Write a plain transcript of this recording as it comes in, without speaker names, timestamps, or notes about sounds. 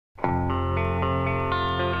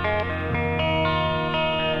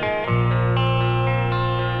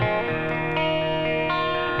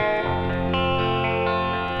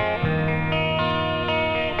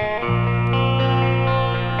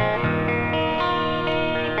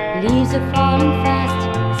leaves are falling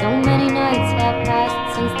fast. So many nights have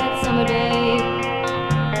passed since that summer day.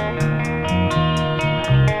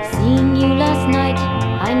 Seeing you last night,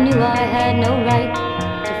 I knew I had no right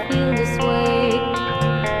to feel this way.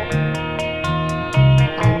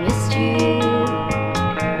 I missed you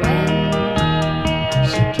when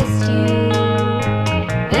she kissed you.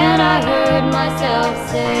 Then I heard myself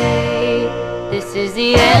say, this is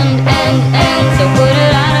the end, so put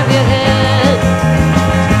it out of your head.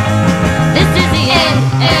 This is the end,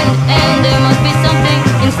 there must be something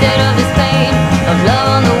instead of this pain of love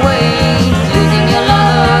on the wane. Losing your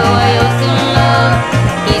lover while you're still in love.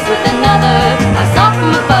 He's with another, I saw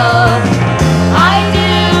from above. I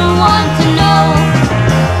didn't want to know,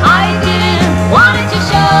 I didn't want it to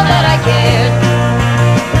show that I cared.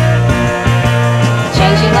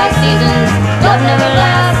 Changing like seasons, love never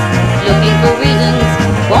lasts. Looking for reasons,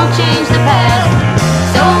 won't change the past.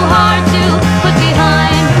 So hard to put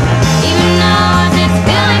behind, even now as it's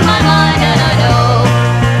filling my mind. And I know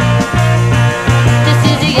this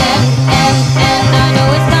is the end, I know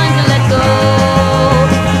it's time to let go.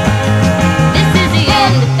 This is the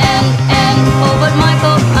end, oh but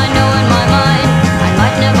Michael, I know in my mind I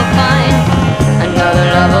might never find another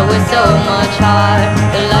lover with so much heart.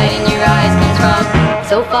 The light in your eyes comes from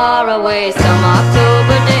so far away, some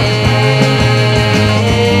October day.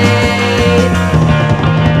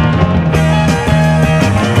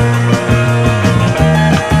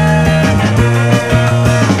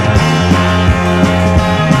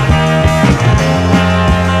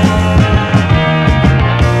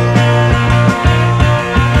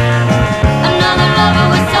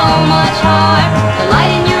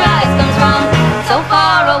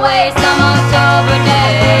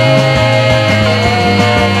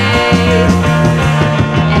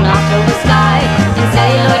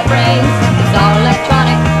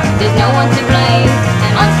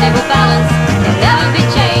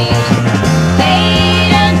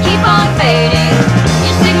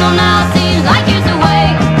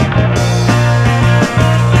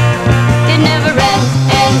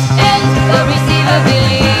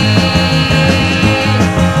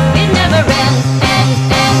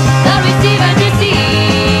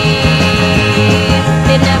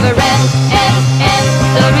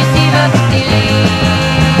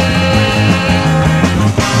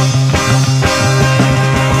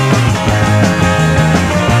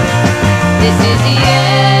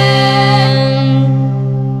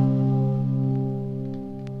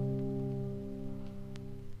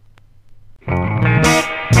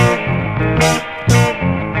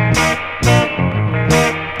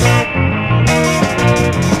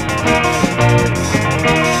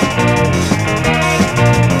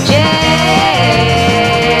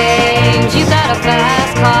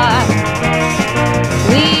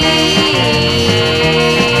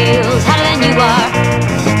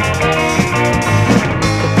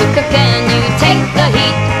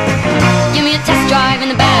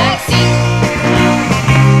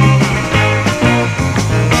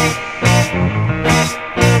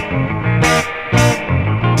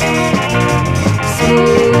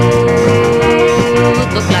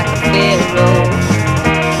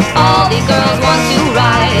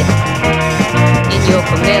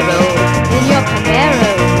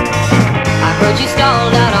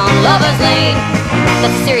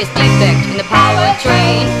 That's a serious defect in the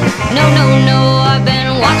powertrain. No, I've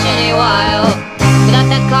been watching a while. Without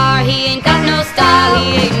that car, he ain't got no style.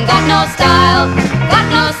 He ain't got no style.